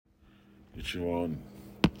Get you on.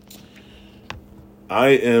 I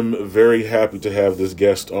am very happy to have this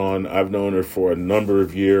guest on. I've known her for a number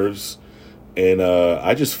of years, and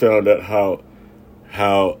I just found out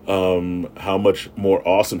how much more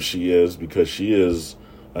awesome she is because she is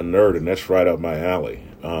a nerd, and that's right up my alley.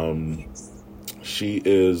 She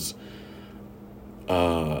is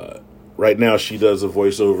right now. She does a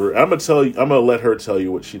voiceover. I'm gonna let her tell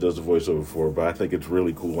you what she does a voiceover for, but I think it's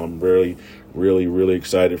really cool. I'm really, really, really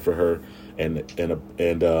excited for her, and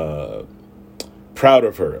proud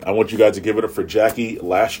of her. I want you guys to give it up for Jackie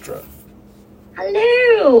Lastra.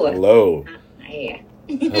 Hello. Hello. Hi.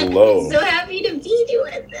 Hello. So happy to be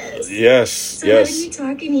doing this. Yes. So yes. happy to be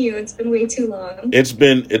talking to you. It's been way too long. It's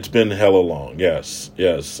been hella long. Yes.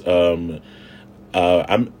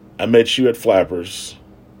 I met you at Flappers,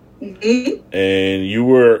 and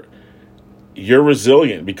you're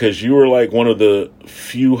resilient because you were like one of the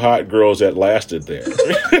few hot girls that lasted there.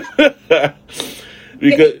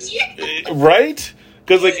 Because right?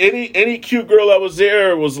 Because like any cute girl that was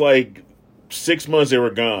there was like 6 months they were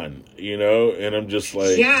gone, and I'm just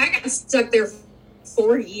like, yeah, I got stuck there for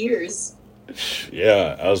 4 years.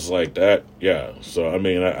 Yeah, I was like that. Yeah, so I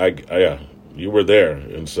mean, I yeah, you were there,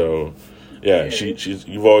 and so yeah,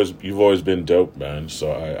 you've always been dope, man.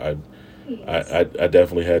 So I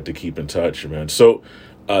definitely had to keep in touch, man. So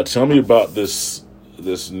tell me about this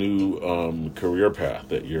new career path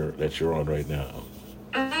that you're on right now.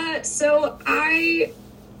 So I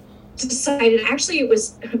decided, actually it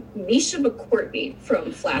was Misha McCourtney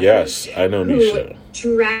from Flappers. Yes, I know Misha. Who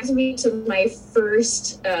dragged me to my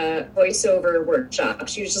first voiceover workshop.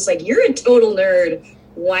 She was just like, "You're a total nerd.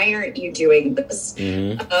 Why aren't you doing this?"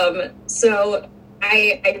 Mm-hmm. So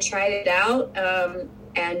I tried it out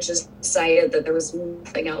and just decided that there was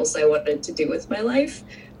nothing else I wanted to do with my life.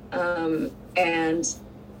 And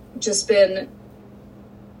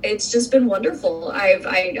it's just been wonderful.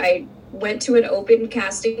 I went to an open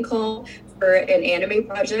casting call for an anime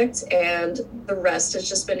project, and the rest has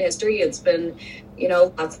just been history. It's been,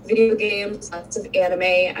 lots of video games, lots of anime.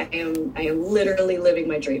 I am literally living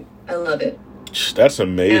my dream. I love it. That's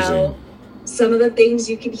amazing. Now, some of the things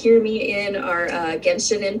you can hear me in are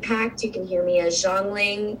Genshin Impact. You can hear me as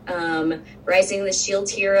Zhongling, Rising of the Shield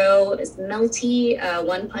Hero as Melty,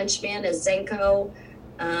 One Punch Man as Zenko.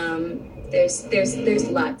 There's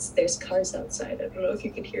lots. There's cars outside. I don't know if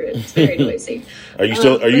you can hear it. It's very noisy. Are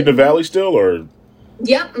you in the Valley still, or?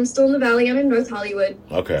 Yep, I'm still in the Valley. I'm in North Hollywood.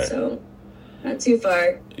 Okay. So, not too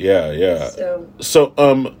far. Yeah. So,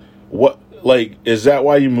 what, like, is that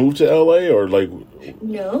why you moved to LA, or like?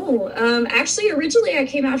 No. Actually, originally I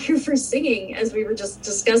came out here for singing, as we were just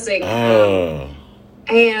discussing. And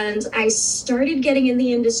I started getting in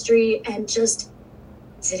the industry and just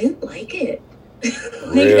didn't like it.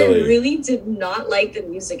 Really? I really did not like the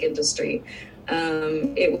music industry.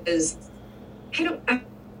 It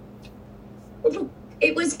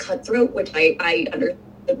was cutthroat, which I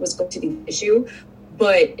understood was going to be the issue,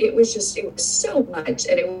 but it was so much,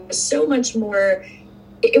 and it was so much more.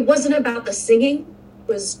 It wasn't about the singing;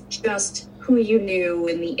 it was just who you knew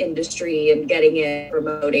in the industry and getting it,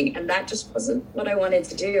 promoting, and that just wasn't what I wanted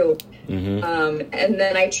to do. Mm-hmm. And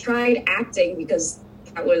then I tried acting because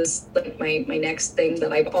that was like my next thing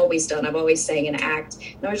that I've always done. I've always sang and act.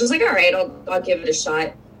 And I was just like, all right, I'll give it a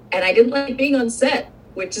shot. And I didn't like being on set,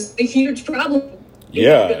 which is a huge problem.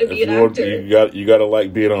 Yeah, you gotta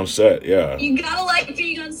like being on set. Yeah, you gotta like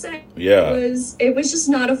being on set. Yeah, it was just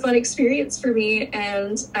not a fun experience for me,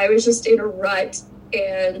 and I was just in a rut.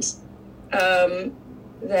 And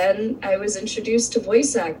then I was introduced to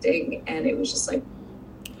voice acting, and it was just like,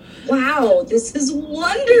 wow, this is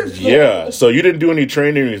wonderful. Yeah, so you didn't do any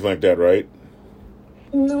training or anything like that, right?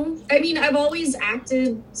 No. I mean, I've always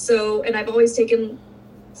acted, and I've always taken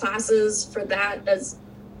classes for that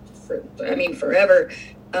forever.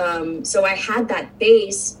 So I had that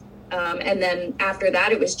base, and then after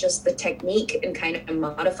that, it was just the technique and kind of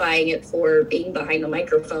modifying it for being behind the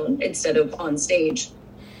microphone instead of on stage.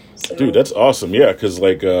 So, dude, that's awesome. Yeah, because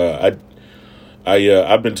like I've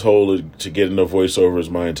been told to get into voiceovers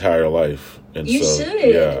my entire life. And you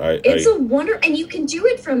should. Yeah, it's a wonder, and you can do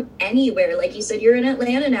it from anywhere. Like you said, you're in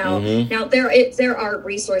Atlanta now. Mm-hmm. Now there are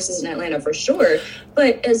resources in Atlanta for sure,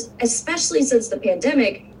 but especially since the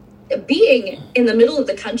pandemic, being in the middle of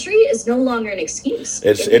the country is no longer an excuse.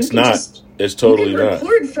 It's not. It's totally not. You can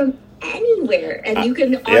record from anywhere, and you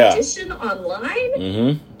can audition online.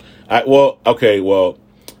 Mm-hmm.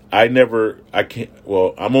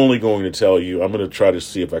 I'm only going to tell you. I'm going to try to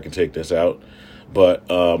see if I can take this out. But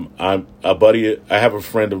I have a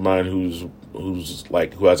friend of mine who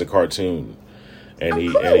has a cartoon, and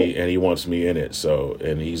Oh, cool. he wants me in it. So,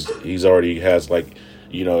 and he's already has like,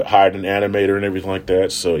 hired an animator and everything like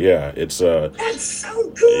that. So yeah, it's That's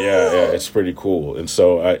so cool. yeah, it's pretty cool. And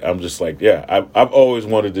so I'm just like, yeah, I've always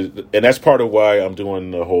wanted to, and that's part of why I'm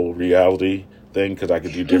doing the whole reality thing, because I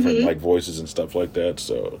could do different like voices and stuff like that.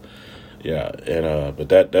 So yeah, and but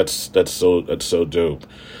that's so dope.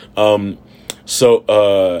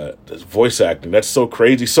 Voice acting, that's so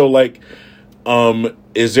crazy. So like,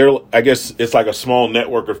 is there, I guess it's like a small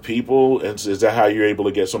network of people, and is that how you're able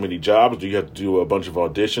to get so many jobs? Do you have to do a bunch of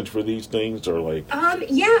auditions for these things, or like?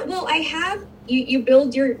 Yeah, well, I have, you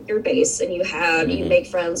build your base, and you make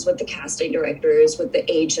friends with the casting directors, with the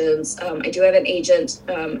agents. I do have an agent,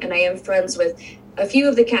 and I am friends with a few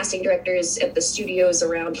of the casting directors at the studios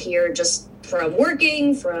around here, just from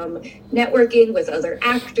networking with other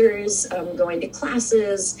actors, going to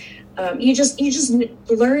classes. You just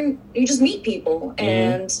learn, you just meet people,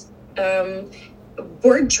 and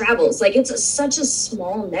word travels. Like, it's such a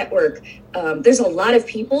small network. There's a lot of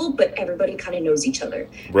people, but everybody kind of knows each other.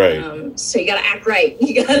 Right. So you gotta act right.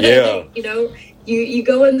 You gotta, you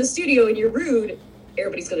go in the studio and you're rude,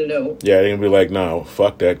 everybody's gonna know. Yeah, they're gonna be like, no,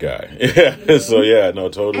 fuck that guy. Yeah. So yeah, no,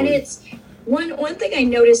 totally. And it's one thing I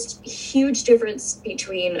noticed, huge difference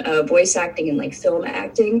between voice acting and like film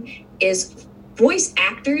acting, is voice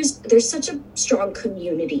actors, there's such a strong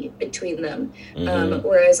community between them.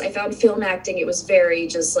 Whereas I found film acting, it was very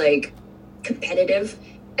just like competitive.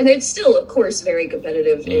 And it's still, of course, very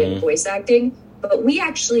competitive in voice acting. But we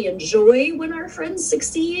actually enjoy when our friends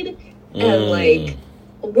succeed. And like,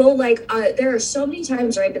 there are so many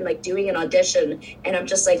times where I've been like doing an audition and I'm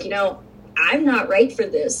just like, I'm not right for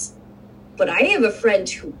this, but I have a friend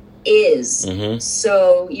who is.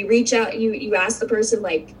 So you reach out, you ask the person,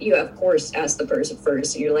 like, you of course ask the person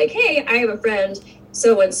first, and you're like, hey, I have a friend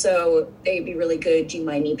so and so, they'd be really good, do you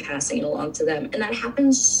mind me passing it along to them? And that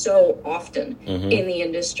happens so often in the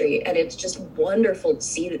industry, and it's just wonderful to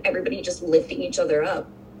see that everybody just lifting each other up.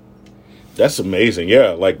 That's amazing.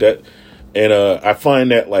 Yeah, like that. And I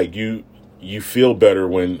find that like you feel better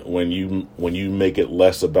when you make it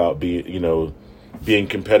less about being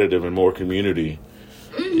competitive and more community.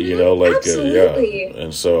 Absolutely.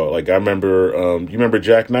 And so, like, I remember, you remember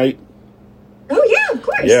Jack Knight? Oh yeah, of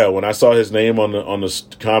course. Yeah, when I saw his name on the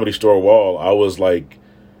Comedy Store wall, I was like,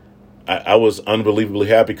 I was unbelievably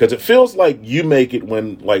happy, because it feels like you make it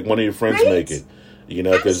when like one of your friends make it,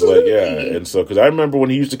 because like, yeah, and so because I remember when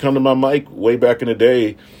he used to come to my mic way back in the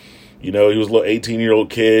day. He was a little 18-year-old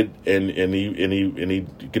kid, and he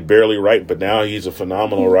could barely write, but now he's a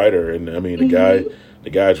phenomenal writer, and I mean the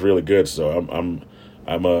guy's really good. So I'm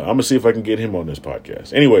gonna see if I can get him on this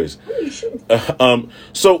podcast. Anyways,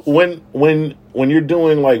 so when you're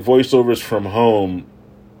doing like voiceovers from home,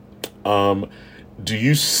 do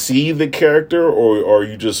you see the character, or are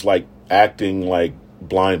you just like acting like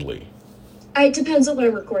blindly? It depends on what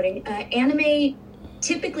I'm recording. Anime,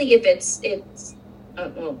 typically, if it's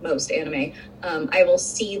most anime, I will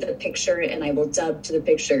see the picture and I will dub to the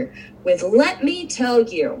picture with, let me tell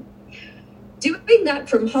you, doing that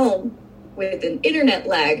from home with an internet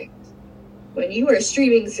lag when you are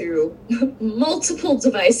streaming through multiple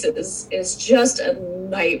devices is just a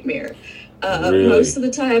nightmare. Really? Most of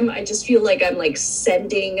the time, I just feel like I'm like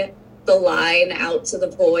sending the line out to the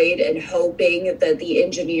void and hoping that the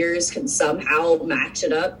engineers can somehow match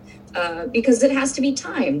it up, because it has to be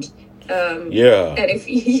timed. Yeah. And if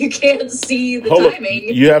you can't see the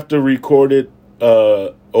timing... You have to record it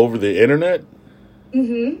over the internet?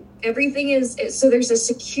 Mm-hmm. Everything is... So there's a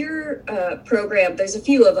secure program. There's a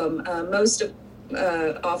few of them.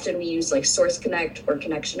 Often we use like Source Connect or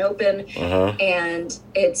Connection Open. And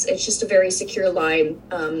it's just a very secure line.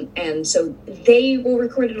 And so they will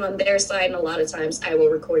record it on their side, and a lot of times I will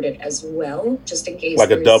record it as well, just in case.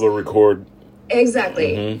 Like a double record?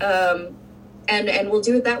 Exactly. And we'll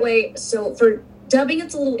do it that way. So for dubbing,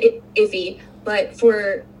 it's a little iffy, but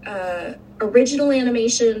for original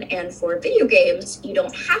animation and for video games, you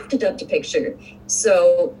don't have to dub to picture.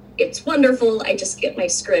 So it's wonderful. I just get my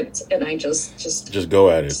script and I just go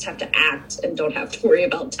at it. Just have to act and don't have to worry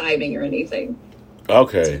about timing or anything.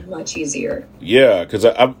 Okay. It's much easier. Yeah, because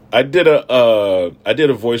I did a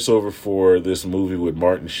voiceover for this movie with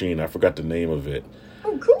Martin Sheen. I forgot the name of it.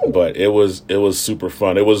 Oh, cool. But it was super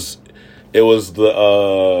fun. It was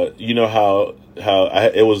the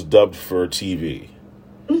how it was dubbed for TV.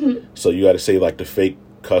 So you got to say like the fake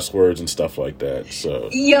cuss words and stuff like that. So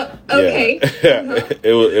yep. Okay. Yeah.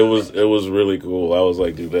 It was really cool. I was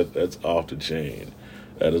like, dude, that's off the chain.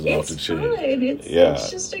 That is off the chain. It's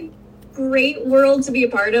just a great world to be a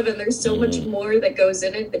part of, and there's so much more that goes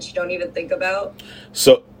in it that you don't even think about.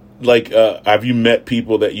 So like, have you met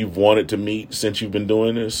people that you've wanted to meet since you've been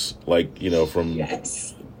doing this? Like, from...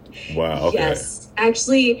 Yes. Wow. Okay. Yes.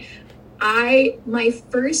 Actually, my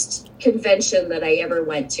first convention that I ever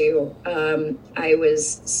went to, I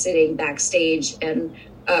was sitting backstage, and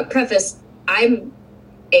preface, I'm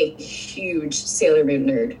a huge Sailor Moon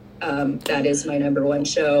nerd. That is my number one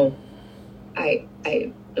show. I'm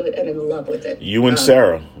in love with it. You and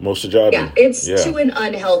Sarah, most of Javi. Yeah, it's to an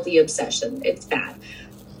unhealthy obsession. It's bad.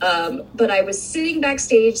 But I was sitting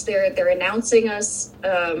backstage. They're announcing us.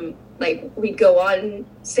 Like, we'd go on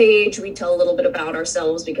stage, we'd tell a little bit about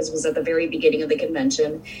ourselves because it was at the very beginning of the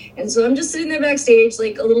convention. And so I'm just sitting there backstage,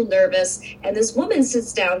 like, a little nervous. And this woman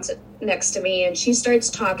sits down next to me, and she starts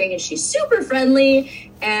talking, and she's super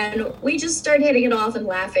friendly. And we just start hitting it off and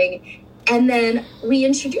laughing. And then we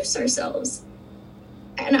introduce ourselves.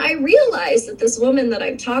 And I realize that this woman that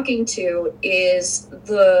I'm talking to is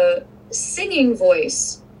the singing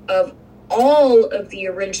voice of all of the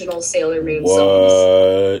original Sailor Moon songs.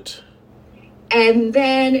 What? And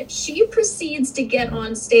then she proceeds to get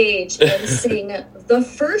on stage and sing the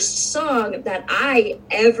first song that I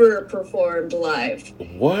ever performed live.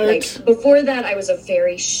 What? Like, before that, I was a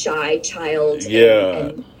very shy child.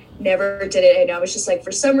 And never did it. And I was just like,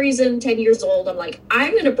 for some reason, 10 years old, I'm like,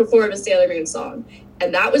 I'm going to perform a Sailor Moon song.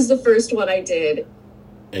 And that was the first one I did.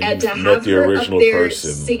 And to have her up there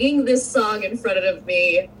singing this song in front of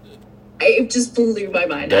me, it just blew my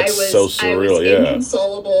mind. That's so surreal. I was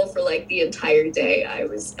inconsolable for like the entire day. I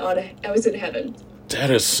was in heaven.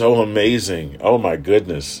 That is so amazing. Oh my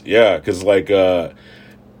goodness. Yeah, because like,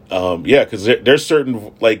 because there's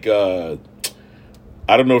certain like, I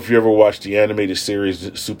don't know if you ever watched the animated series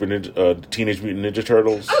Teenage Mutant Ninja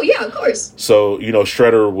Turtles. Oh yeah, of course. So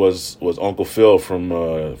Shredder was Uncle Phil from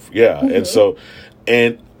mm-hmm.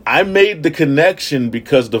 and I made the connection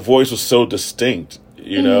because the voice was so distinct,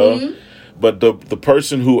 Mm-hmm. But the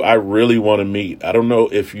person who I really want to meet, I don't know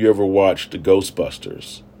if you ever watched the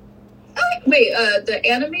Ghostbusters. Oh, wait, the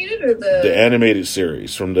animated or the animated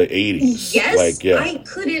series from the 80s? Yes,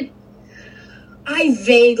 I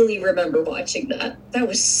vaguely remember watching that. That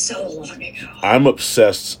was so long ago. I'm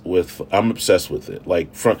obsessed with it. Like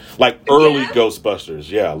early Ghostbusters.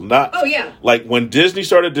 Yeah. Like when Disney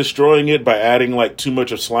started destroying it by adding like too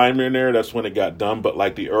much of slime in there, that's when it got dumb. But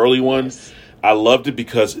like the early ones, I loved it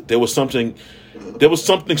because there was something, it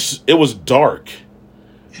was dark.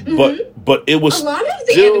 Mm-hmm. But it was a lot of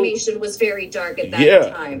the animation was very dark at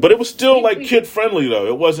that time. But it was still like kid friendly though.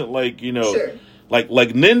 It wasn't like, Sure. Like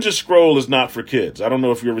Ninja Scroll is not for kids. I don't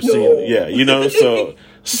know if you've ever seen it. Yeah,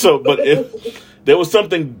 but there was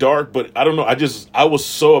something dark, but I don't know. I was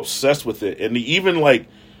so obsessed with it. And even like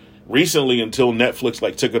recently until Netflix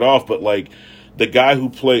like took it off, but like the guy who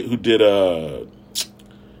did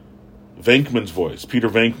Venkman's voice, Peter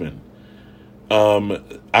Venkman.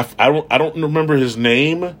 I don't remember his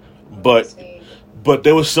name, but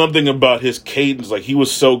there was something about his cadence. Like he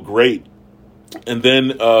was so great. And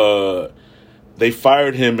then they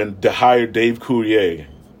fired him and hired Dave Coulier,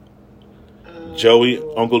 Joey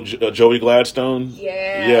Gladstone,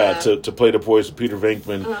 to play the voice of Peter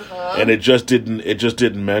Venkman, and it just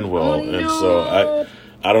didn't mend well, and so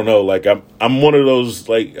I don't know, like I'm one of those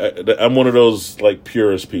like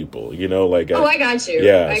purist people, I got you.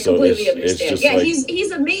 Yeah, I completely understand. Yeah, like,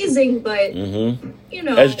 he's amazing, but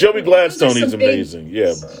as Joey Gladstone, he's amazing.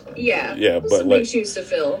 But like big shoes to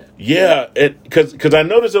fill. Yeah, because I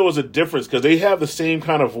noticed there was a difference because they have the same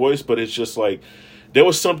kind of voice, but it's just like there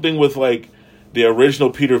was something with like the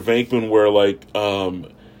original Peter Venkman where like I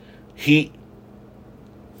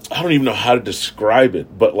don't even know how to describe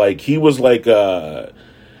it, but like he was like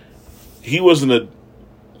he was an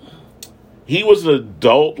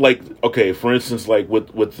adult, like, okay, for instance, like with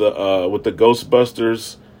the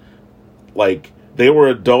Ghostbusters, like they were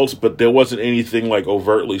adults, but there wasn't anything like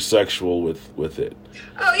overtly sexual with it.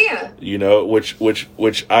 Oh yeah.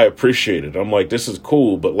 Which I appreciated. I'm like, this is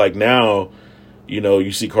cool, but like now,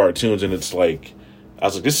 you see cartoons and it's like, I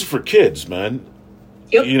was like, this is for kids, man.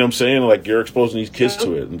 Yep. You know what I'm saying? Like you're exposing these kids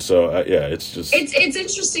to it, and so it's just it's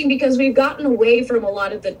interesting because we've gotten away from a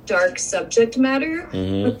lot of the dark subject matter,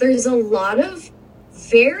 but there's a lot of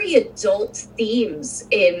very adult themes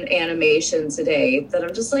in animation today that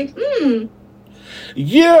I'm just like,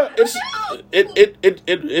 yeah,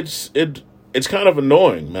 it's kind of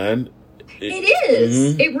annoying, man. It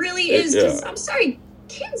is. It really is. Just I'm sorry,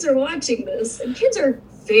 kids are watching this, and kids are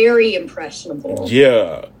very impressionable.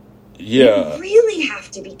 Yeah. You really have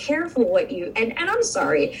to be careful what you... And I'm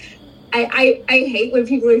sorry. I hate when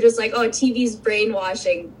people are just like, oh, TV's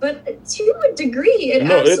brainwashing, but to a degree, it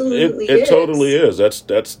No, absolutely it is. totally is.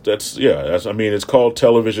 That's yeah. I mean, it's called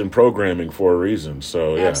television programming for a reason.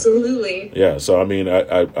 So yeah, Absolutely. yeah. So I mean,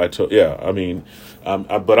 yeah. I mean,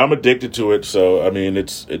 but I'm addicted to it. So I mean,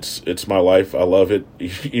 it's my life. I love it.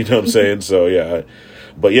 You know what I'm saying? So yeah,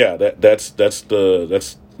 but yeah, that's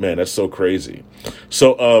man, that's so crazy.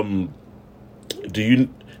 So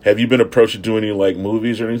have you been approached to do any like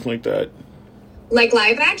movies or anything like that? Like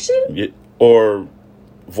live action? Yeah, or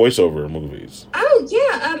voiceover movies? Oh,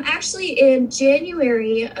 yeah. Actually, in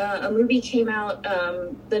January, a movie came out,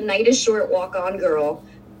 The Night is Short, Walk On Girl,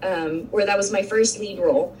 where that was my first lead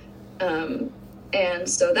role. And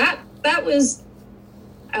so that was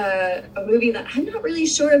a movie that I'm not really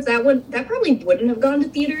sure if that probably wouldn't have gone to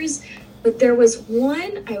theaters. But there was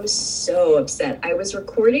one, I was so upset. I was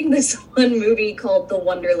recording this one movie called The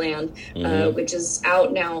Wonderland, which is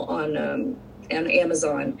out now on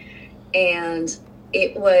Amazon. And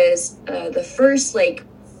it was the first, like,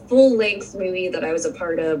 full-length movie that I was a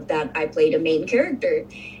part of that I played a main character.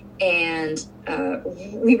 And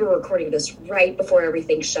we were recording this right before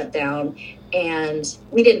everything shut down. And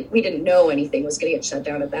we didn't know anything was going to get shut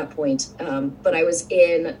down at that point. But I was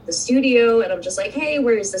in the studio and I'm just like, hey,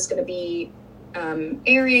 where is this going to be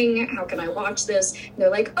airing? How can I watch this? And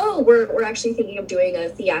they're like, oh, we're actually thinking of doing a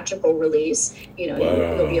theatrical release. You know,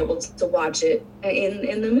 Wow. you'll be able to watch it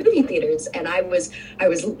in the movie theaters. And I was,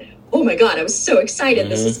 oh my God, I was so excited.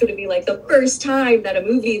 This is going to be like the first time that a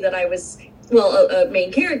movie that I was, a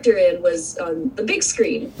main character in was on the big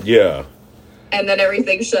screen. Yeah. And then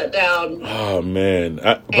everything shut down. Oh man!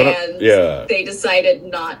 Yeah, they decided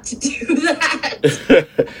not to do that.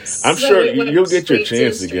 I'm So sure it went you'll get your straight to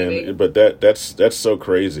chance again, streaming. but that's so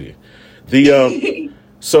crazy. The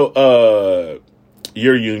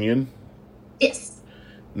you're union Yes.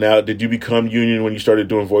 now. Did you become union when you started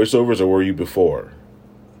doing voiceovers, or were you before?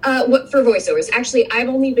 For voiceovers, actually, I've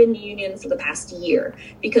only been union for the past year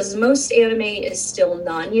because most anime is still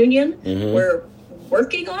non-union. We're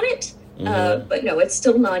working on it. But no, it's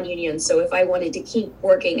still non-union. So if I wanted to keep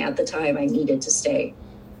working at the time, I needed to stay.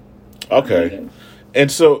 Okay. And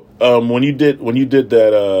so when you did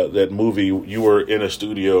that movie, you were in a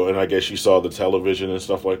studio, and I guess you saw the television and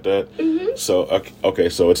stuff like that. So okay,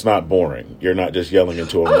 so it's not boring. You're not just yelling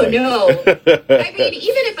into a Oh mic. no! I mean,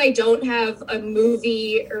 even if I don't have a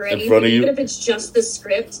movie or anything, front of you? even if it's just the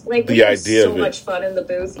script, like The we have idea so of it. much fun in the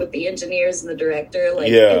booth with the engineers and the director. Like,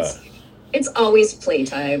 Yeah. it's always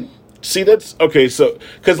playtime. See, that's okay. So,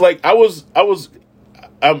 because like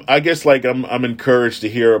I guess like I'm encouraged to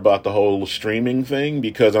hear about the whole streaming thing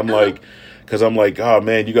because I'm like, oh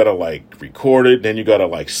man, you gotta like record it, then you gotta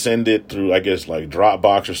like send it through, I guess like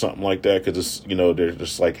Dropbox or something like that because it's they're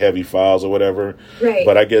just like heavy files or whatever. Right.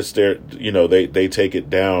 But I guess they take it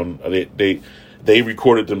down. They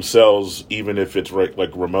record it themselves even if it's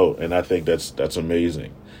like remote, and I think that's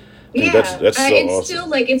amazing. Dude, Yeah, that's so it's awesome. still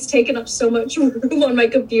like it's taken up so much room on my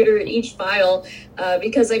computer in each file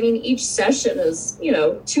because I mean each session is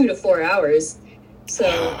 2 to 4 hours, so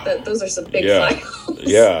those are some big files.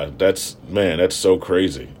 Yeah, that's so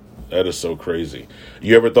crazy. That is so crazy.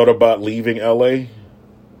 You ever thought about leaving LA?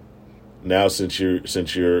 Now since you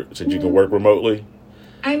can work remotely?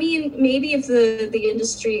 I mean, maybe if the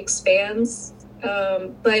industry expands,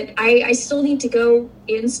 but I still need to go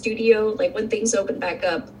in studio. Like when things open back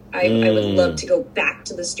up, I would love to go back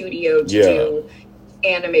to the studio to do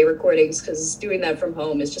anime recordings because doing that from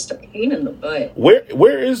home is just a pain in the butt.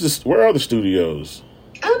 Where is this? Where are the studios?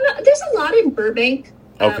 There's a lot in Burbank.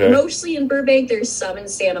 Okay. Mostly in Burbank. There's some in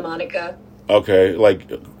Santa Monica. Okay, like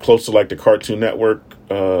close to like the Cartoon Network.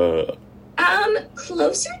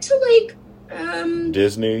 Closer to like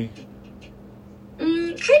Disney.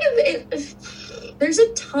 There's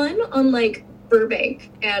a ton on like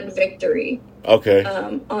Burbank and Victory. Okay.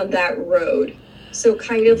 On that road. So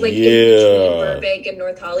kind of like in between Burbank and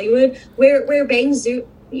North Hollywood, where Bang Zoom,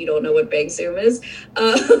 you don't know what Bang Zoom is,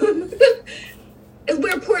 where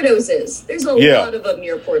Portos is. There's a lot of them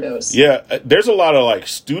near Portos. Yeah, there's a lot of like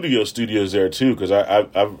studios there too because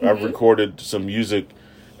I've recorded some music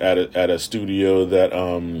at a studio that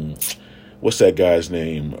what's that guy's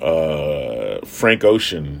name? Frank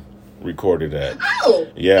Ocean recorded at. Oh,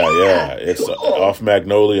 yeah. It's cool. off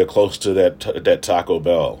Magnolia, close to that Taco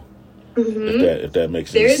Bell. If that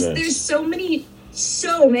makes any sense. There's so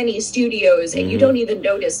many studios, and you don't even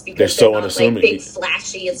notice because They're so not unassuming. like big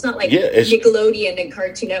flashy. It's not like it's Nickelodeon and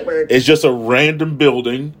Cartoon Network. It's just a random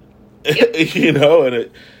building, Yep.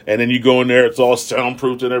 and then you go in there. It's all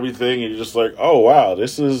soundproofed and everything, and you're just like, oh wow,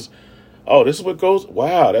 this is what goes.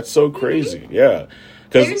 Wow, that's so crazy. Yeah.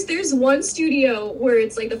 There's one studio where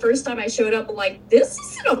it's like the first time I showed up, I'm like, this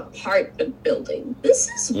is an apartment building. This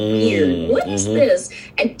is weird. What is this?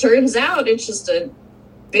 And turns out it's just a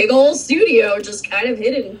big old studio, just kind of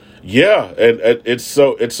hidden. Yeah, and it's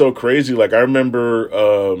so crazy. Like I remember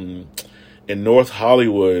in North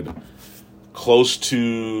Hollywood, close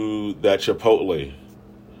to that Chipotle,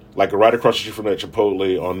 like right across the street from that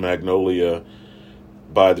Chipotle on Magnolia,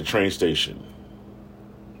 by the train station.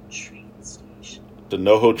 The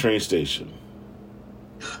NoHo train station.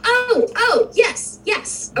 Oh, yes.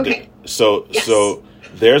 Okay. So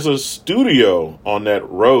there's a studio on that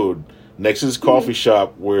road next to this coffee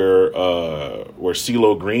shop where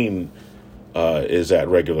CeeLo Green is at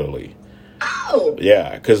regularly. Oh.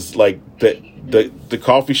 Yeah, because like the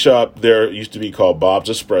coffee shop there used to be called Bob's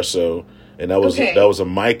Espresso, and that was a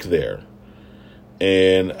mic there.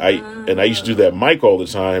 And I used to do that mic all the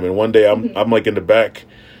time. And one day I'm like in the back,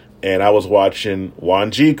 and I was watching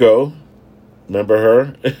Wanjiko. Remember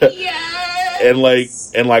her?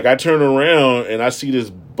 Yes. and like I turn around and I see this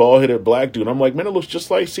bald-headed black dude. I'm like, man, it looks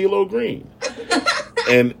just like CeeLo Green.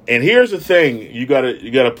 and here's the thing: you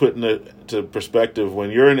gotta put into perspective.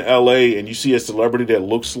 When you're in LA and you see a celebrity that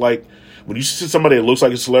looks like, when you see somebody that looks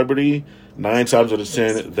like a celebrity, 9 times out of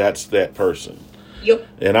 10, that's that person. Yep.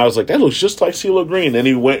 And I was like, that looks just like CeeLo Green. Then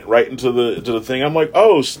he went right into the thing. I'm like,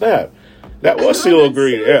 oh snap, that was CeeLo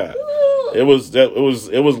Green. So yeah, cool. It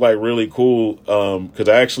was like really cool because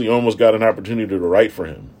I actually almost got an opportunity to write for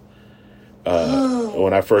him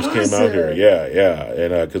when I first came out here. Yeah,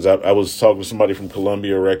 and because I was talking to somebody from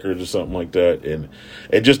Columbia Records or something like that, and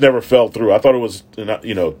it just never fell through. I thought it was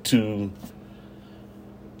too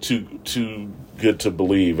good to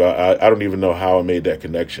believe. I don't even know how I made that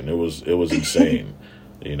connection. It was insane,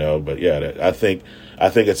 But yeah, I think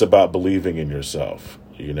it's about believing in yourself.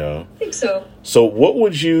 I think so. So, what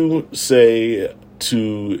would you say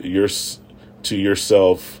to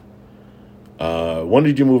yourself? When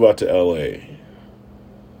did you move out to LA?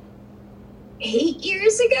 8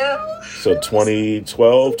 years ago. So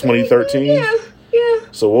 2012, 2013? Yeah.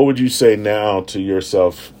 So what would you say now to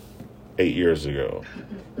yourself 8 years ago?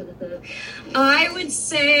 I would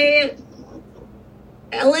say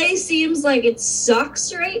LA seems like it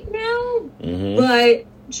sucks right now, but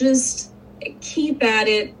just keep at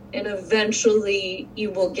it and eventually you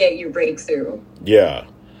will get your breakthrough. Yeah.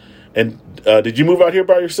 And did you move out here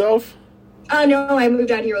by yourself? No, I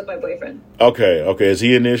moved out here with my boyfriend. Okay. Is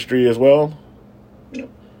he in the industry as well? No.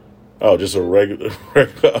 Oh, just a regular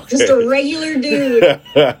okay. Just a regular dude.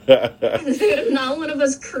 Not one of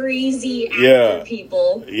us crazy actor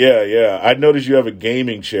people. Yeah. I noticed you have a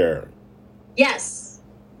gaming chair. Yes.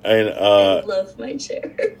 And I love my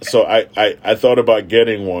chair. So I thought about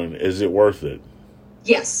getting one. Is it worth it?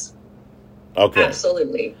 Yes. Okay.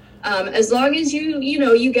 Absolutely. As long as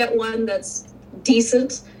you get one that's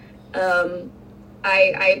decent.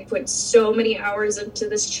 I put so many hours into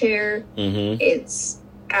this chair. It's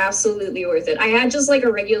absolutely worth it. I had just like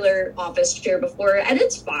a regular office chair before, and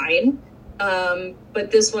it's fine. But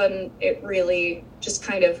this one, it really just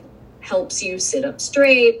kind of helps you sit up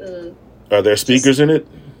straight. And are there speakers in it?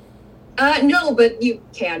 No, but you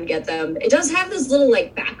can get them. It does have this little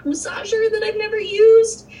like back massager that I've never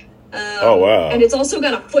used. Oh wow! And it's also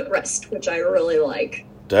got a footrest, which I really like.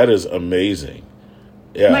 That is amazing.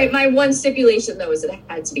 Yeah. My one stipulation though is it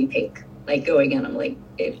had to be pink. Like going in, I'm like,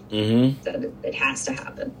 it has to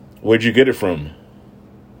happen. Where'd you get it from?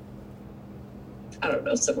 I don't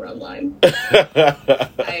know, somewhere online.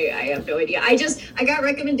 I have no idea. I got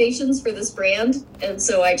recommendations for this brand, and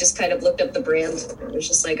so I just kind of looked up the brand. And was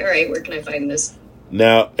just like, all right, where can I find this?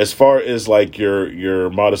 Now, as far as like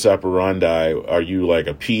your modus operandi, are you like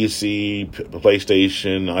a PC,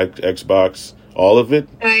 PlayStation, Xbox, all of it?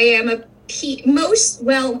 I am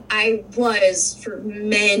I was for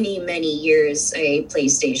many, many years a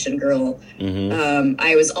PlayStation girl.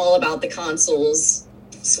 I was all about the consoles,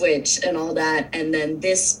 Switch and all that. And then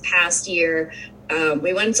this past year,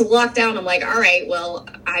 we went into lockdown. I'm like, all right, well,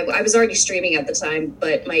 I was already streaming at the time,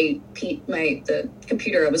 but the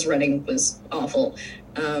computer I was running was awful.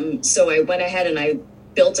 So I went ahead and I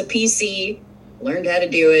built a PC, learned how to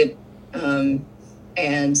do it.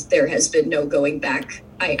 And there has been no going back.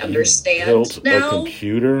 I understand built now. A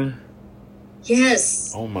computer?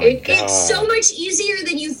 Yes. Oh my God. It's so much easier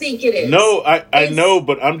than you think it is. No, I know,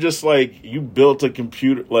 but I'm just like, you built a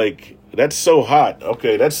computer, like, that's so hot.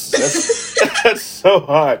 Okay, that's that's so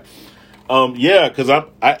hot. Yeah, because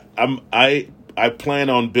I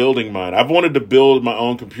plan on building mine. I've wanted to build my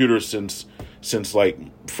own computer since like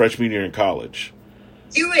freshman year in college.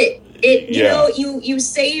 Do it. You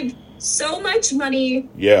save so much money.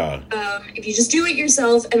 Yeah. If you just do it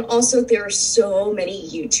yourself. And also there are so many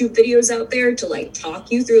YouTube videos out there to like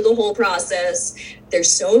talk you through the whole process. There's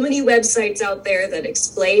so many websites out there that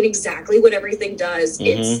explain exactly what everything does.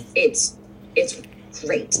 Mm-hmm. It's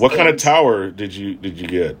great. What kind of tower did you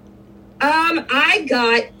get? I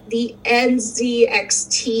got the NZXT.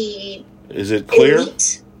 Is it clear?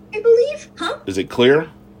 Elite, I believe. Huh? Is it clear?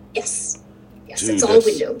 Yes. Yes, Dude, it's all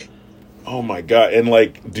windowed. Oh my God. And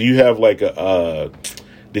like, do you have like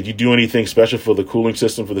did you do anything special for the cooling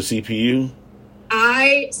system for the CPU?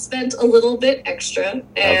 I spent a little bit extra,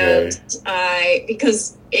 and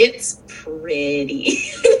because it's pretty.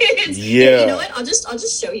 Yeah. You know what? I'll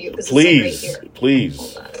just show you because please, it's like right here. Please.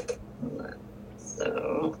 Hold on.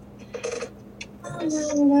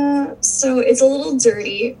 So it's a little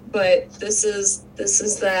dirty, but this is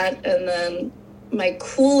that, and then my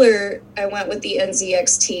cooler, I went with the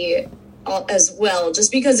NZXT as well,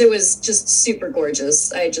 just because it was just super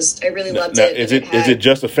gorgeous. I really loved it. Is it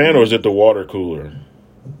just a fan or is it the water cooler?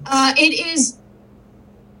 It is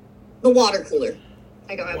the water cooler.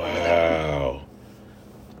 I got wow.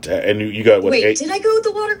 And you got what? Wait, did I go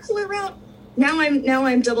the water cooler route? Now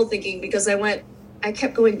I'm double thinking because I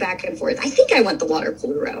kept going back and forth. I think I went the water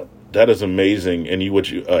cooler route. That is amazing. And you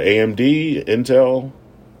AMD, Intel?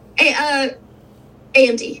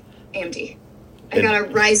 AMD. I got a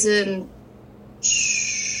Ryzen.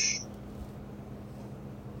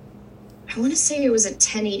 I want to say it was a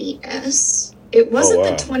 1080S. It wasn't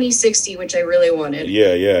the 2060, which I really wanted.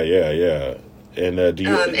 Yeah. And do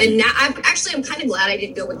you? And now I'm kind of glad I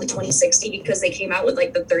didn't go with the 2060 because they came out with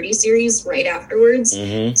like the 30 series right afterwards.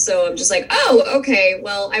 Mm-hmm. So I'm just like, oh, okay.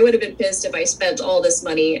 Well, I would have been pissed if I spent all this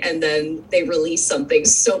money and then they released something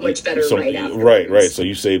so much better right afterwards. Right. So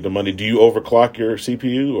you saved the money. Do you overclock your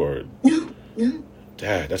CPU or? No.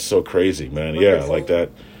 Dad, that's so crazy, man. Wonderful. Yeah, like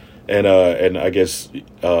that. And I guess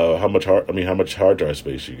how much hard drive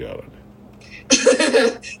space you got on it?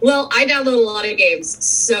 Well, I download a lot of games,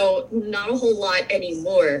 so not a whole lot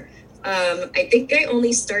anymore. I think I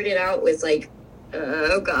only started out with like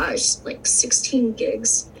 16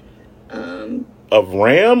 gigs. Of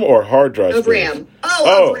RAM or hard drive space? Of RAM.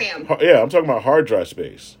 Of RAM. Yeah, I'm talking about hard drive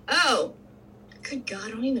space. Oh. Good God,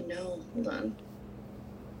 I don't even know. Hold on.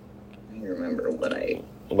 I don't remember what I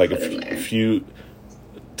like a few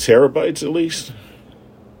terabytes at least.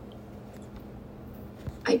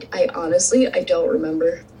 I honestly don't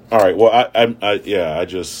remember. All right. Well, I'm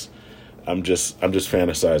just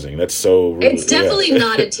fantasizing. That's so. It's definitely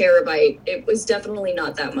not a terabyte. It was definitely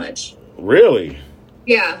not that much. Really?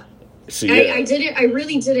 Yeah. See, I didn't. I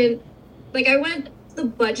really didn't. Like, I went the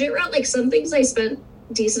budget route. Like, some things I spent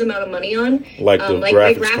a decent amount of money on. Like the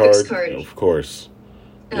graphics card. Of course.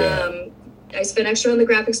 Yeah. I spent extra on the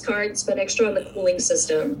graphics card. Spent extra on the cooling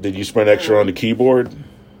system. Did you spend extra on the keyboard?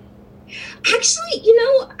 Actually,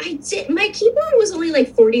 I did. My keyboard was only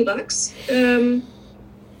like $40, and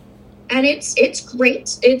it's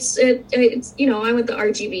great. It's I went the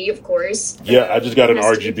RGB, of course. Yeah, I just got an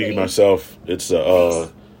RGB myself. It's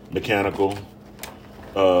mechanical.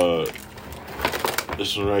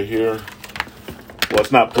 This one right here. Well,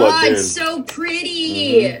 it's not plugged in. Oh, it's so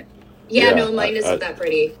pretty. Mm-hmm. Yeah, no, mine isn't that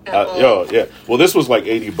pretty at all. Yeah. Well, this was like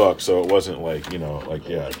 $80, so it wasn't like And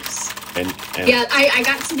yeah, I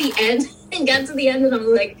got to the end and I was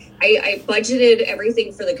like, I budgeted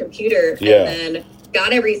everything for the computer and then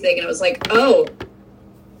got everything and I was like, oh,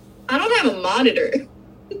 I don't have a monitor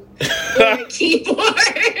or a keyboard.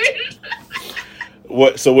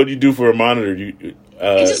 So what do you do for a monitor?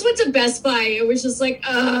 I just went to Best Buy. It was just like,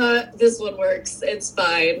 this one works. It's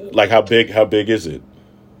fine. Like how big is it?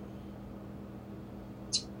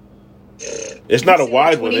 It's not a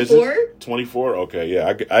wide 24? One, is it? 24? Okay, yeah.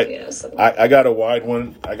 I got a wide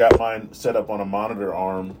one. I got mine set up on a monitor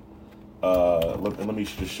arm. Let me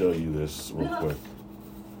just show you this real quick.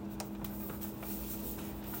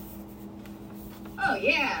 Oh,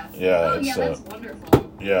 yeah. Yeah. That's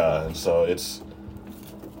wonderful. Yeah, and so it's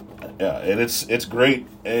great,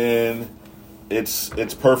 and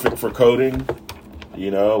it's perfect for coding.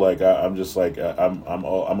 I'm just like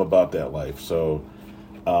I'm about that life. So.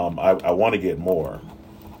 I want to get more.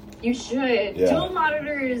 You should. Yeah. Dual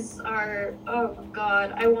monitors are. Oh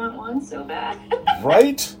God, I want one so bad.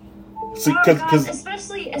 Right? See, because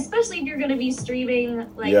especially if you're going to be streaming,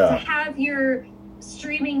 to have your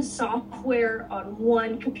streaming software on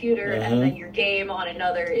one computer and then your game on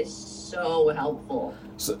another is so helpful.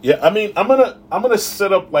 So, yeah, I mean, I'm gonna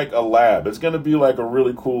set up like a lab. It's gonna be like a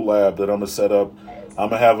really cool lab that I'm gonna set up. I'm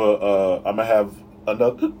gonna have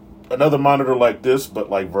another monitor like this, but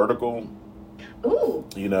like vertical. Ooh.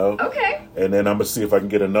 You know. Okay. And then I'm gonna see if I can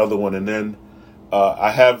get another one, and then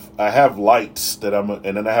I have lights that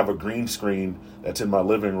and then I have a green screen that's in my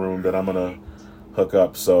living room that I'm gonna hook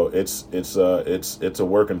up. So it's a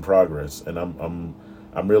work in progress, and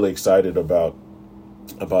I'm really excited about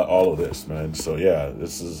all of this, man. So yeah,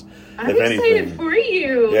 this is. I'm excited for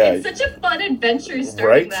you. Yeah, it's such a fun adventure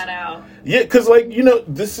starting that out. Yeah, because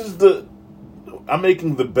this is I'm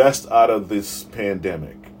making the best out of this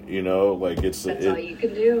pandemic. That's all you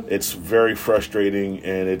can do. It's very frustrating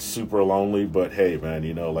and it's super lonely, but hey, man,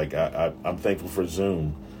 I'm thankful for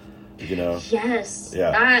Zoom. Yes.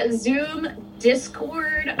 Yeah. Zoom,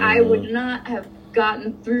 Discord. Mm-hmm. I would not have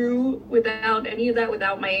gotten through without any of that.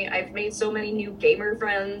 I've made so many new gamer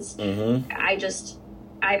friends. Mm-hmm.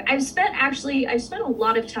 I've spent a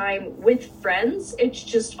lot of time with friends. It's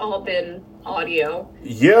just all been audio.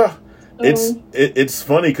 Yeah. It's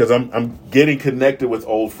funny because I'm getting connected with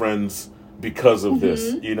old friends because of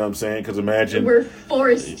this. You know what I'm saying? Because imagine we're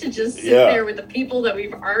forced to just sit there with the people that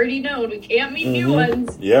we've already known. We can't meet new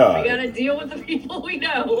ones. Yeah, we got to deal with the people we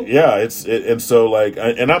know. Yeah, and so I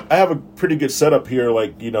have a pretty good setup here.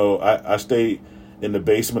 I stay in the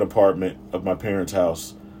basement apartment of my parents'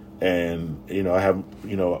 house, and I have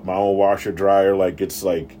my own washer dryer.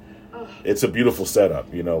 It's a beautiful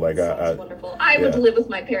setup, Sounds wonderful. I would live with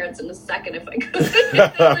my parents in a second if I could.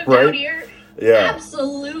 If I lived right? out here. Yeah,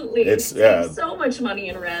 absolutely. It's so much money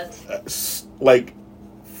in rent. I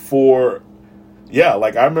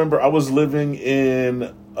remember I was living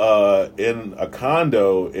in a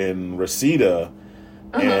condo in Reseda,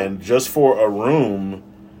 and just for a room,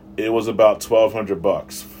 it was about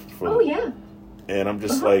 $1,200. And I'm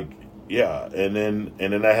just and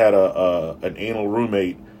then I had an anal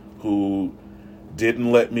roommate who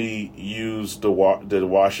didn't let me use the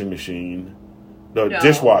washing machine,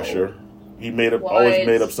 dishwasher. He always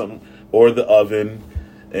made up something, or the oven,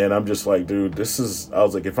 and I'm just like, dude, I was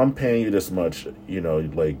like, if I'm paying you this much, you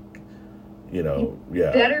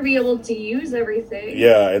better be able to use everything.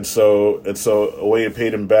 Yeah, and so a way I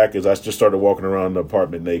paid him back is I just started walking around the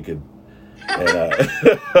apartment naked. And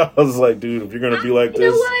I was like, dude, if you're gonna be like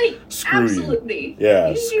this, screw Absolutely. you. Yeah,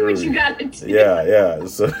 you do what you got to do. Yeah.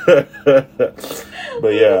 So,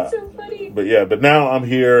 but yeah, that's so funny. But now I'm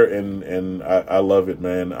here and I love it,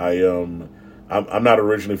 man. I'm not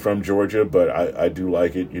originally from Georgia, but I do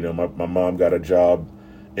like it. My mom got a job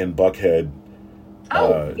in Buckhead.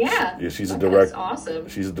 Oh, yeah. She's That's awesome.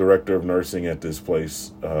 She's a director of nursing at this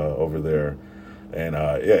place over there, and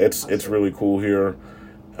it's awesome. It's really cool here.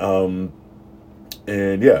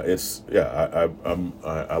 And I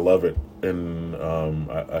love it, and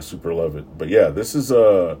I super love it. But yeah, this is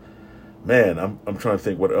man. I'm trying to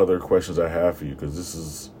think what other questions I have for you, because this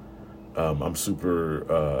is I'm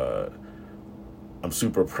super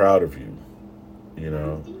proud of you.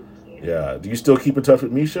 Thank you. Yeah. Do you still keep in touch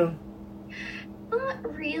with Misha?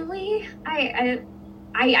 Not really.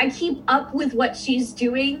 I keep up with what she's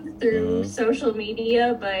doing through social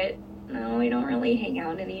media, but no, we don't really hang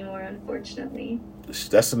out anymore, unfortunately.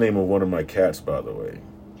 That's the name of one of my cats, by the way.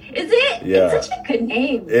 Is it? Yeah. It's such a good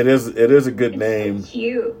name. It is a good name. So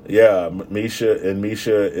cute. Yeah, Misha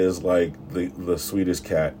is like the sweetest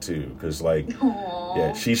cat too, because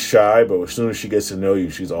yeah, she's shy, but as soon as she gets to know you,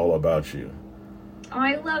 she's all about you. Oh,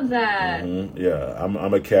 I love that. Mm-hmm. Yeah,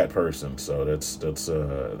 I'm a cat person, so that's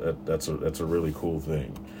a really cool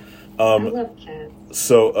thing. I love cats.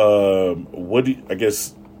 So, I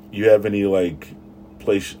guess you have any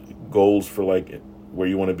place goals for where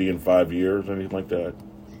you want to be in 5 years or anything like that?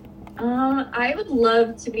 I would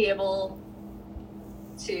love to be able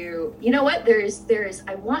to,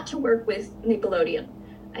 I want to work with Nickelodeon.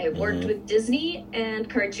 I have worked with Disney and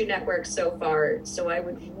Cartoon Network so far, so I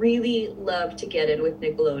would really love to get in with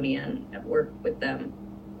Nickelodeon and work with them.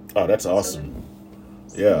 Oh, that's awesome.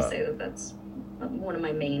 So I say that's one of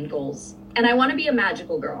my main goals. And I want to be a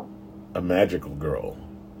magical girl. A magical girl?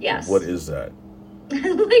 Yes. What is that?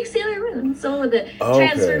 Like Sailor Moon. Some of the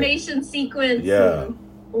transformation sequence and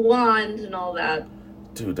wand and all that.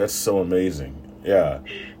 Dude, that's so amazing. Yeah.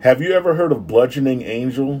 Have you ever heard of Bludgeoning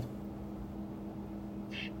Angel?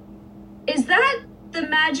 Is that the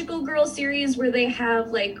Magical Girl series where they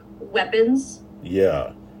have weapons?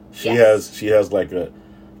 Yeah. She has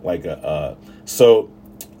so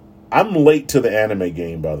I'm late to the anime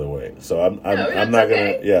game, by the way. So I'm not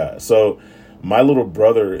gonna so my little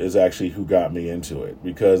brother is actually who got me into it,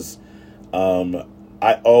 because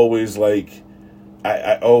I always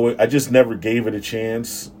I just never gave it a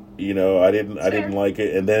chance. I didn't like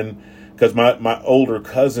it, and then because my older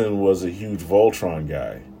cousin was a huge Voltron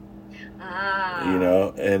guy.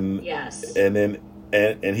 Ah. And yes. And then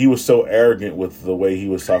and he was so arrogant with the way he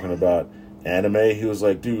was talking about anime. He was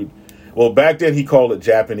like, dude. Well, back then he called it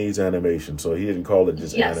Japanese animation, so he didn't call it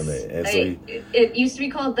just anime. And so it used to be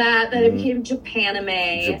called that. Then it became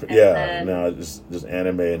Japanime. No, it's just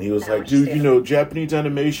anime. And he was like, dude, you know, Japanese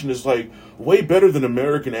animation is like way better than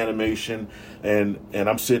American animation. And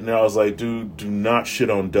I'm sitting there, I was like, dude, do not shit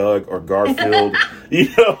on Doug or Garfield. You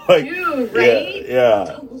know, like, dude, right?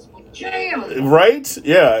 Yeah. Jam. Right?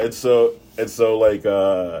 Yeah. And so like,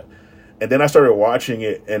 and then I started watching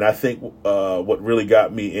it, and I think what really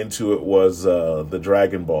got me into it was the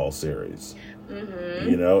Dragon Ball series. Mm-hmm.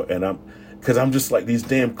 You know, and because I'm just like, these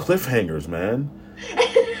damn cliffhangers, man.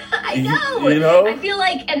 I know. You know? I feel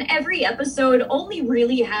like, and every episode only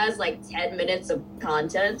really has like 10 minutes of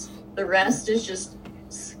content. The rest is just...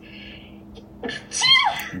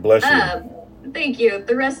 Bless you. Thank you.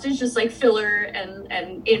 The rest is just like filler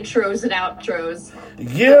and intros and outros.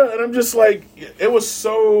 Yeah, and I'm just like, it was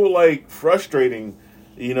so like frustrating,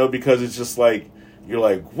 you know, because it's just like, you're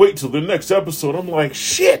like, wait till the next episode. I'm like,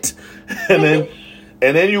 shit. And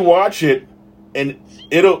then you watch it and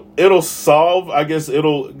it'll solve, I guess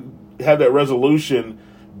it'll have that resolution,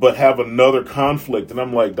 but have another conflict. And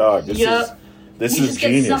I'm like, dog, this is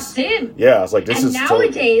genius. Get sucked in. Yeah, I was like, this and is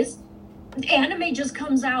nowadays, anime just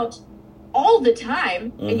comes out all the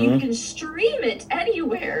time, and you can stream it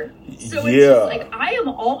anywhere. So it's just like, I am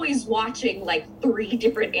always watching like 3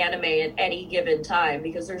 different anime at any given time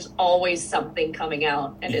because there's always something coming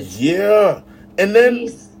out, and it's and then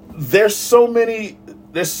there's so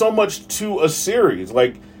much to a series,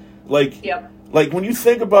 like when you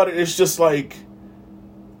think about it, it's just like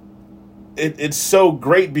it's so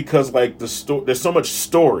great because like there's so much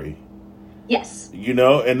story. Yes, you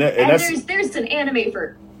know, and there's an anime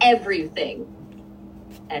for everything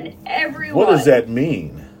and everyone. What does that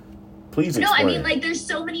mean? Please explain. No, I mean, like, there's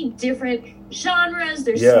so many different genres.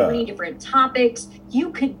 There's so many different topics.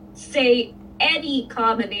 You could say any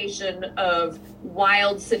combination of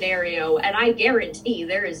wild scenario, and I guarantee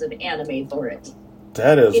there is an anime for it.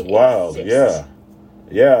 That is wild. Exists.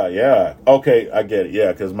 Yeah. Okay, I get it.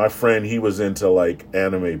 Yeah, because my friend, he was into like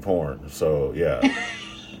anime porn. So yeah.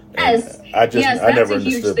 Yes, that's a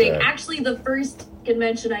huge thing. That. Actually, the first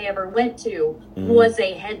convention I ever went to was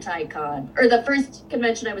a hentai con, or the first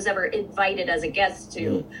convention I was ever invited as a guest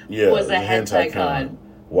to was a hentai con.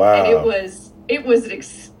 Wow, and it was an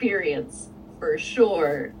experience for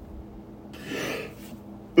sure.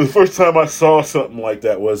 The first time I saw something like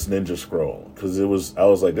that was Ninja Scroll, because I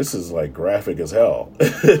was like, this is like graphic as hell.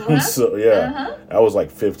 So I was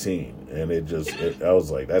like 15, and I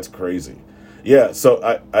was like, that's crazy. Yeah, so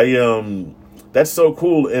I that's so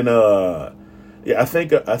cool, and I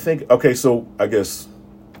think okay, so I guess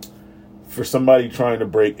for somebody trying to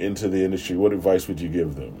break into the industry, what advice would you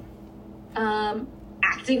give them?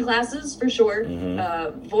 Acting classes for sure,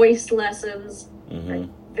 voice lessons, are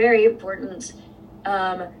very important.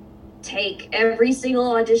 Take every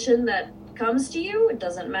single audition that comes to you. It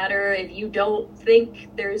doesn't matter if you don't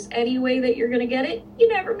think there's any way that you're gonna get it. You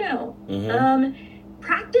never know.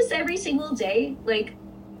 Practice every single day, like,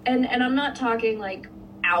 and I'm not talking like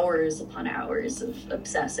hours upon hours of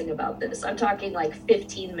obsessing about this. I'm talking like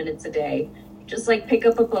 15 minutes a day. Just like pick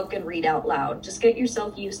up a book and read out loud. Just get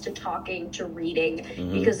yourself used to talking, to reading,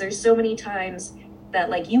 because there's so many times that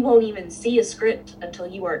like you won't even see a script until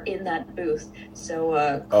you are in that booth.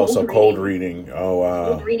 So cold reading. Oh wow.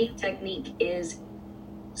 Cold reading technique is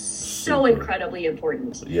so incredibly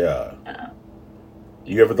important. Yeah.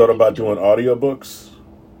 You ever thought about doing audiobooks?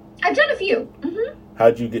 I've done a few.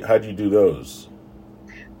 How'd you do those?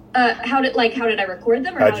 How did I record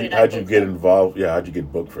them? Or how'd you get involved? Yeah, how'd you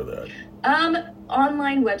get booked for that?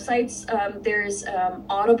 Online websites. There's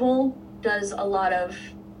Audible does a lot of.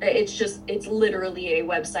 It's literally a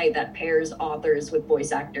website that pairs authors with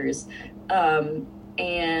voice actors.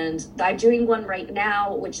 And I'm doing one right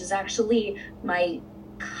now, which is actually my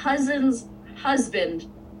cousin's husband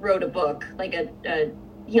wrote a book, like a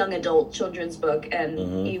young adult children's book,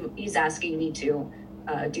 and he's asking me to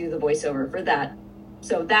do the voiceover for that.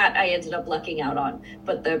 So that I ended up lucking out on.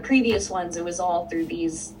 But the previous ones, it was all through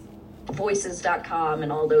these voices.com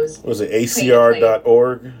and all those. Was it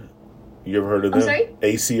acr.org? You ever heard of them? I'm sorry?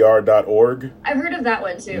 acr.org? I've heard of that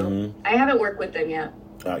one too. I haven't worked with them yet.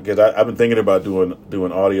 Because I've been thinking about doing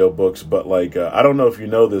audiobooks, but like I don't know if you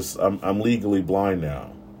know this, I'm legally blind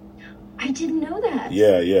now. I didn't know that.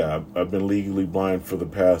 Yeah. I've been legally blind for the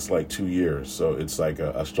past like 2 years, so it's like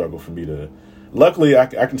a struggle for me to. Luckily, I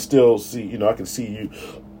can still see. I can see you,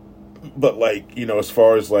 but like as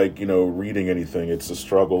far as like reading anything, it's a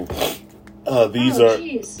struggle.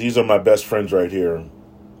 These are my best friends right here.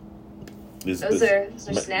 Those are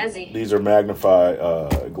snazzy. These are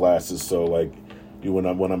magnify glasses, so like when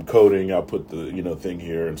I'm coding, I'll put the thing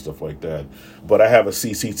here and stuff like that. But I have a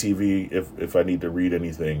CCTV if I need to read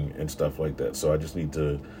anything and stuff like that. So I just need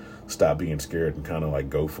to stop being scared and kind of like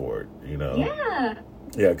go for it, Yeah.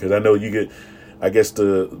 Yeah, because I know you get, I guess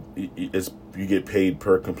you get paid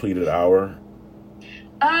per completed hour.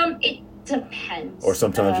 It depends. Or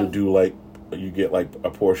sometimes you get like a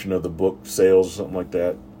portion of the book sales or something like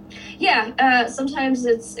that. Yeah, sometimes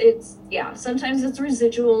it's sometimes it's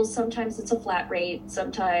residuals, sometimes it's a flat rate,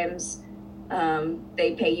 sometimes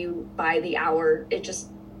they pay you by the hour. It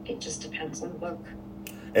just depends on the book.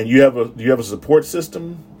 And do you have a support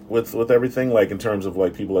system with everything, like in terms of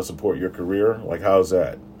like people that support your career? Like how's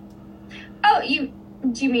that? Oh,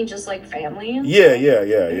 do you mean just like family? And yeah. Yeah,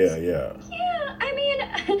 I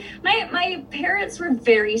mean, my parents were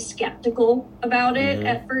very skeptical about it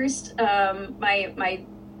at first. My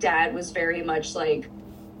dad was very much like,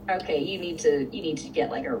 okay, you need to get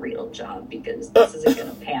like a real job because this isn't going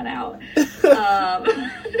to pan out.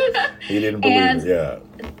 He didn't believe it.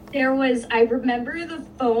 Yeah. I remember the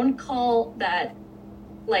phone call that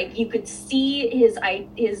like you could see his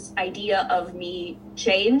idea of me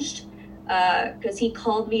changed, because he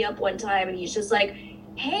called me up one time and he's just like,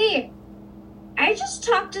 hey, I just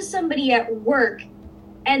talked to somebody at work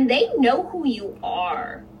and they know who you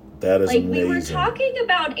are. That is like amazing. We were talking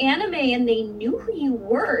about anime and they knew who you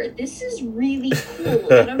were. This is really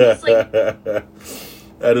cool. And I'm just like,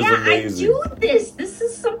 that is amazing. I do this. This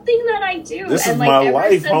is something that I do. This and is like, my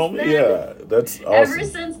life, homie. Then, that's awesome. Ever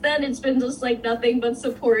since then, it's been just like nothing but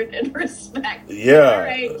support and respect. Yeah, all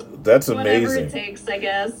right, that's amazing. Whatever it takes, I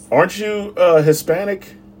guess. Aren't you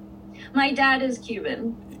Hispanic? My dad is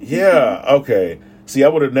Cuban. Yeah. Okay. See, I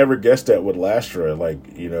would have never guessed that with Lastra. Like,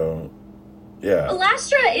 yeah.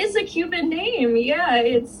 Lastra is a Cuban name. Yeah,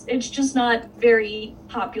 it's just not very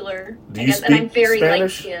popular. Do you speak and I'm very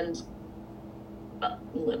Spanish? Light-skinned. A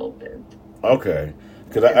little bit. Okay,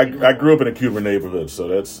 because I grew up in a Cuban neighborhood, so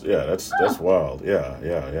that's wild.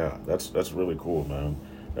 Yeah. That's really cool, man.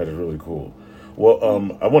 That is really cool. Well,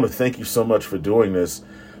 I want to thank you so much for doing this.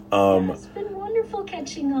 It's been wonderful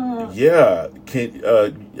catching up. Yeah,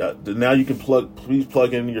 now you can please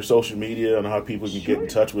plug in your social media and how people can get in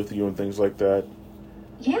touch with you and things like that.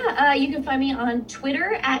 Yeah, you can find me on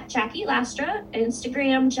Twitter at Jackie Lastra,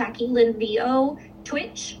 Instagram Jackie Lynn VO,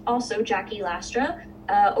 Twitch also Jackie Lastra,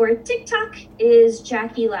 or TikTok is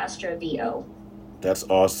Jackie Lastra VO. That's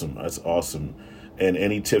awesome. And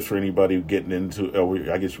any tips for anybody getting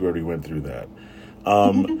into? I guess we already went through that.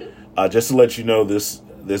 Just to let you know, this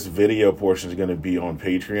video portion is going to be on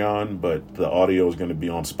Patreon, but the audio is going to be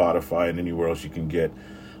on Spotify and anywhere else you can get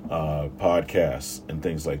podcasts and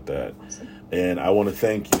things like that. Awesome. And I want to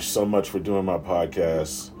thank you so much for doing my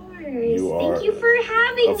podcast. Thank you for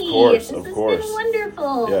having me. Of course. Been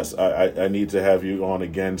wonderful. Yes, I need to have you on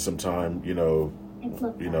again sometime.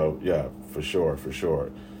 Yeah, for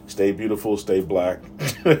sure. Stay beautiful, stay black.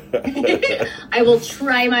 I will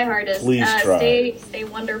try my hardest. Please try. Stay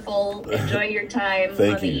wonderful. Enjoy your time on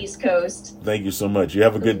the East Coast. Thank you so much. You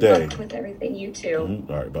have a good day. Good luck with everything. You too.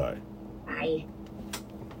 All right, bye. Bye.